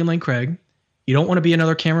another William Lane Craig. You don't want to be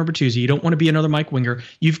another Cameron Bertuzzi. You don't want to be another Mike Winger.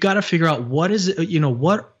 You've got to figure out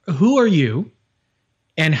who are you,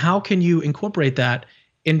 and how can you incorporate that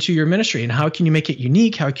into your ministry, and how can you make it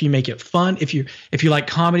unique? How can you make it fun? If you like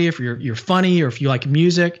comedy, if you're funny, or if you like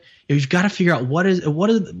music, you've got to figure out what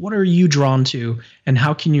are you drawn to, and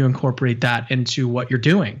how can you incorporate that into what you're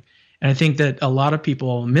doing. And I think that a lot of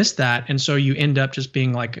people miss that, and so you end up just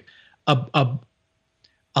being like a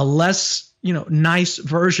less nice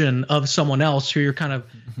version of someone else who you're kind of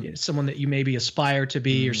someone that you maybe aspire to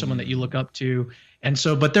be, or someone that you look up to. And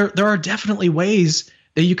so, but there are definitely ways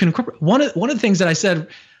that you can incorporate. One of the things that I said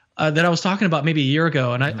that I was talking about maybe a year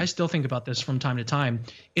ago, and I still think about this from time to time,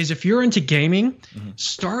 is if you're into gaming,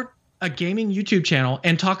 start a gaming YouTube channel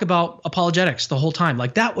and talk about apologetics the whole time.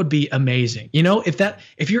 Like that would be amazing.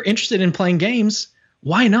 If you're interested in playing games,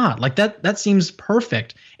 why not? Like that seems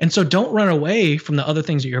perfect. And so don't run away from the other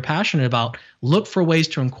things that you're passionate about. Look for ways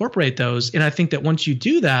to incorporate those. And I think that once you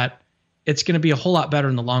do that, it's going to be a whole lot better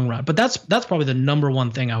in the long run. But that's probably the number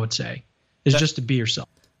one thing I would say is just to be yourself.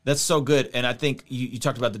 That's so good. And I think you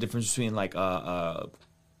talked about the difference between like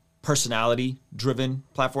personality-driven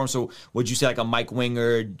platform. So would you say like a Mike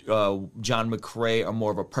Winger, John McCrae are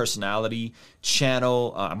more of a personality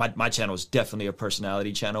channel? My channel is definitely a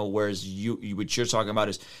personality channel, whereas what you're talking about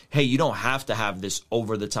is, hey, you don't have to have this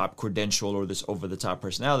over-the-top credential or this over-the-top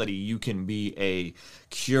personality. You can be a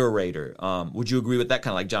curator. Would you agree with that?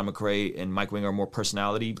 Kind of like John McCrae and Mike Winger are more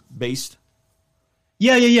personality-based?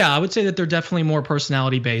 Yeah. I would say that they're definitely more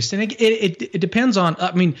personality-based. And it depends on,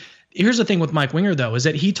 here's the thing with Mike Winger, though, is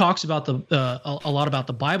that he talks about a lot about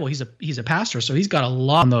the Bible. He's a pastor, so he's got a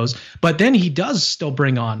lot on those. But then he does still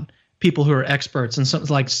bring on people who are experts, and something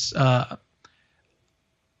like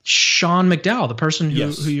Sean McDowell, the person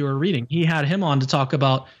who you were reading. He had him on to talk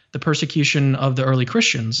about the persecution of the early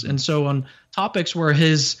Christians. And so on topics where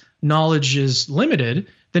his knowledge is limited,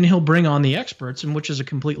 then he'll bring on the experts, and which is a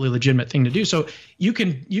completely legitimate thing to do. So you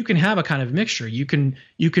can have a kind of mixture. You can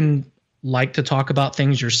like to talk about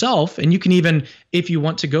things yourself. And you can even, if you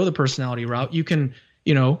want to go the personality route, you can,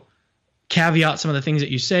 caveat some of the things that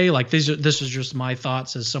you say, like this is just my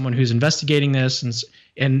thoughts as someone who's investigating this,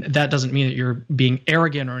 and that doesn't mean that you're being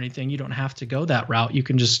arrogant or anything. You don't have to go that route. You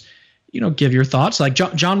can just give your thoughts. Like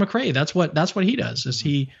John McCrae, that's what he does, is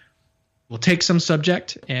he will take some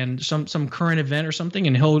subject and some current event or something,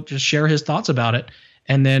 and he'll just share his thoughts about it,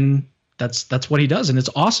 and then that's what he does, and it's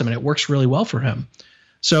awesome, and it works really well for him.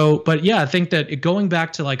 So, but yeah, I think that going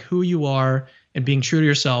back to like who you are and being true to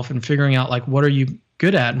yourself and figuring out like what are you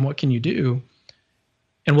good at and what can you do,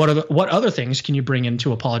 and what other things can you bring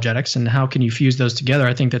into apologetics, and how can you fuse those together.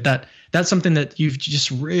 I think that's something that you've just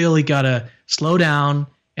really got to slow down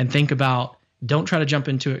and think about. Don't try to jump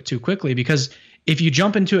into it too quickly, because if you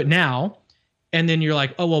jump into it now and then you're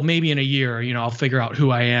like, oh, well, maybe in a year, I'll figure out who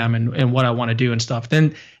I am and what I want to do and stuff,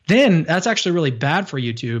 then that's actually really bad for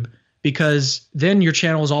YouTube, because then your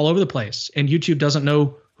channel is all over the place and YouTube doesn't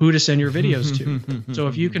know who to send your videos to. So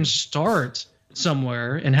if you can start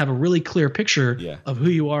somewhere and have a really clear picture of who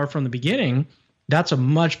you are from the beginning, that's a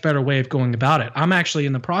much better way of going about it. I'm actually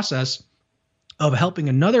in the process of helping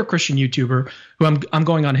another Christian YouTuber who I'm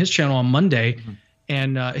going on his channel on Monday,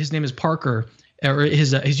 and his name is Parker, or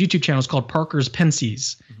his YouTube channel is called Parker's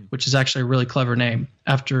Pensies, which is actually a really clever name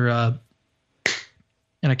after and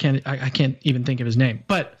I can't even think of his name,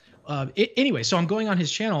 but anyway, so I'm going on his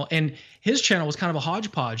channel, and his channel was kind of a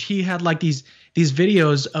hodgepodge. He had like these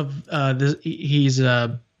videos of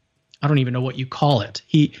I don't even know what you call it.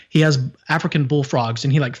 He has African bullfrogs,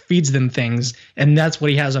 and he like feeds them things, and that's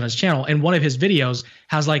what he has on his channel. And one of his videos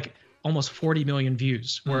has like almost 40 million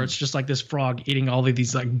views, where it's just like this frog eating all of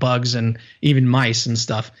these like bugs and even mice and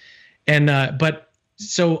stuff. And but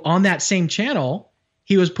so on that same channel,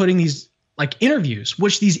 he was putting these like interviews,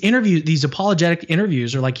 which these apologetic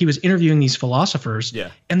interviews are like, he was interviewing these philosophers,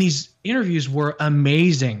 and these interviews were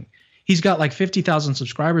amazing. He's got like 50,000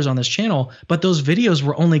 subscribers on this channel, but those videos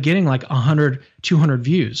were only getting like 100, 200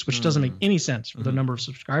 views, which doesn't make any sense for the number of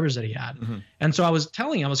subscribers that he had. And so I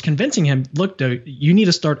was convincing him, look, dude, you need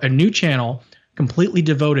to start a new channel completely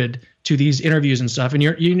devoted to these interviews and stuff. And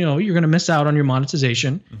you're going to miss out on your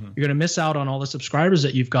monetization. You're going to miss out on all the subscribers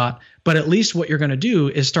that you've got. But at least what you're going to do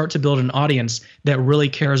is start to build an audience that really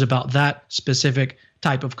cares about that specific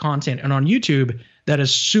type of content. And on YouTube, that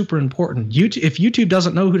is super important. If YouTube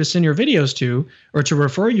doesn't know who to send your videos to or to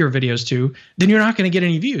refer your videos to, then you're not going to get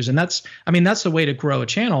any views. And that's the way to grow a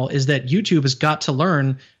channel, is that YouTube has got to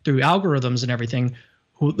learn through algorithms and everything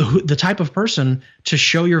the type of person to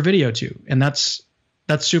show your video to. And that's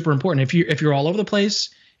super important. If you're all over the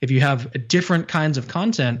place, if you have different kinds of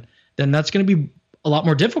content, then that's going to be a lot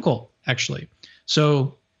more difficult, actually.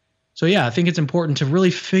 So yeah, I think it's important to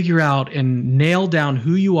really figure out and nail down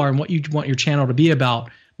who you are and what you want your channel to be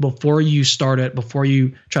about before you start it, before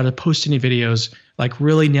you try to post any videos. Like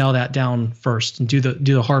really nail that down first and do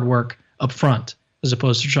the hard work up front, as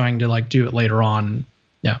opposed to trying to like do it later on.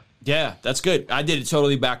 Yeah, that's good. I did it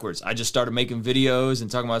totally backwards. I just started making videos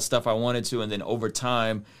and talking about stuff I wanted to, and then over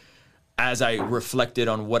time, as I reflected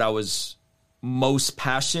on what I was most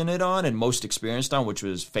passionate on and most experienced on, which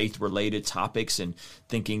was faith-related topics and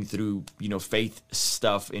thinking through, faith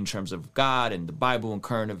stuff in terms of God and the Bible and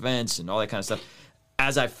current events and all that kind of stuff.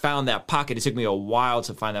 As I found that pocket, it took me a while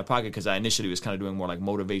to find that pocket, because I initially was kind of doing more like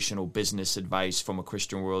motivational business advice from a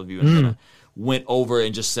Christian worldview, and then I went over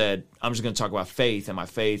and just said, I'm just going to talk about faith and my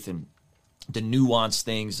faith and the nuanced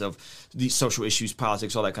things of these social issues,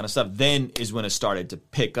 politics, all that kind of stuff. Then is when it started to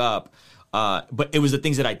pick up. But it was the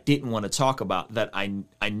things that I didn't want to talk about that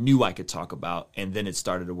I knew I could talk about, and then it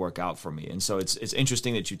started to work out for me. And so it's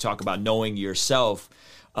interesting that you talk about knowing yourself.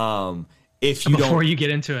 Before you get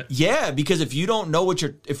into it. Yeah, because if you don't know what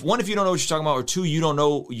you're talking about, or two,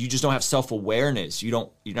 you just don't have self-awareness. You're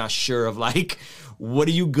not sure of like, what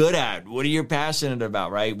are you good at? What are you passionate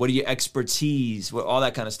about, right? What are your expertise? All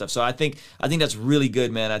that kind of stuff. So I think that's really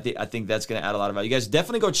good, man. I think that's going to add a lot of value. You guys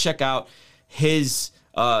definitely go check out his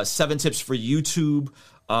 7 tips for YouTube.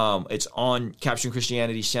 It's on Capturing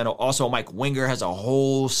Christianity's channel. Also, Mike Winger has a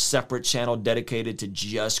whole separate channel dedicated to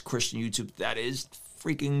just Christian YouTube. That is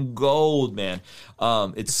freaking gold, man.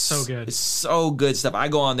 It's so good. It's so good stuff. I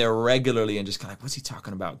go on there regularly and just kind of like, what's he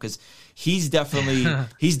talking about? Because he's definitely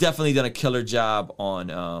done a killer job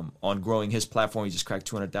on growing his platform. He just cracked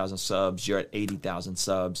 200,000 subs. You're at 80,000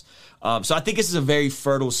 subs. So I think this is a very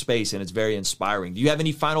fertile space, and it's very inspiring. Do you have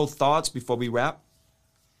any final thoughts before we wrap?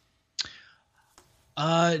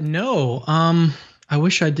 No. I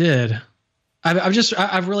wish I did.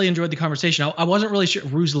 I've really enjoyed the conversation. I wasn't really sure,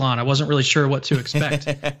 Ruslan, I wasn't really sure what to expect.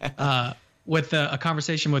 with a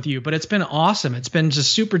conversation with you, but it's been awesome. It's been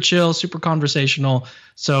just super chill, super conversational.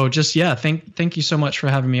 So just, yeah, thank you so much for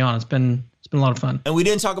having me on. It's been a lot of fun. And we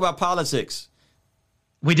didn't talk about politics.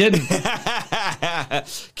 We didn't.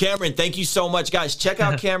 Cameron, thank you so much. Guys, check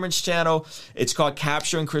out Cameron's channel. It's called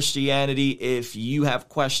Capturing Christianity. If you have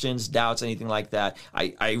questions, doubts, anything like that,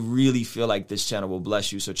 I really feel like this channel will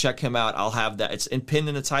bless you. So check him out. I'll have that. It's pinned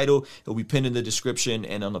in the title. It'll be pinned in the description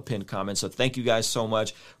and on the pinned comment. So thank you guys so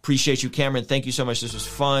much. Appreciate you, Cameron. Thank you so much. This was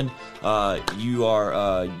fun. You are,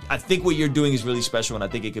 I think what you're doing is really special, and I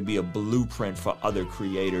think it could be a blueprint for other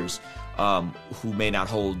creators who may not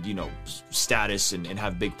hold, status and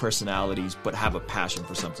have big personalities, but have a passion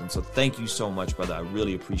for something. So thank you so much, brother. I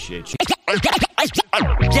really appreciate you.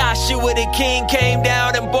 Joshua the King came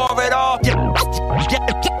down and bore it all.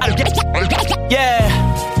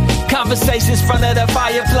 Yeah. Conversations front of the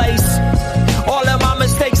fireplace. All of my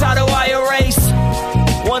mistakes, how do I erase?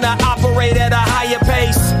 Wanna operate at a higher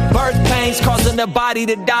pace. Birth pains causing the body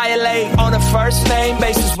to dilate. On a first name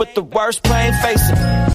basis with the worst pain facing.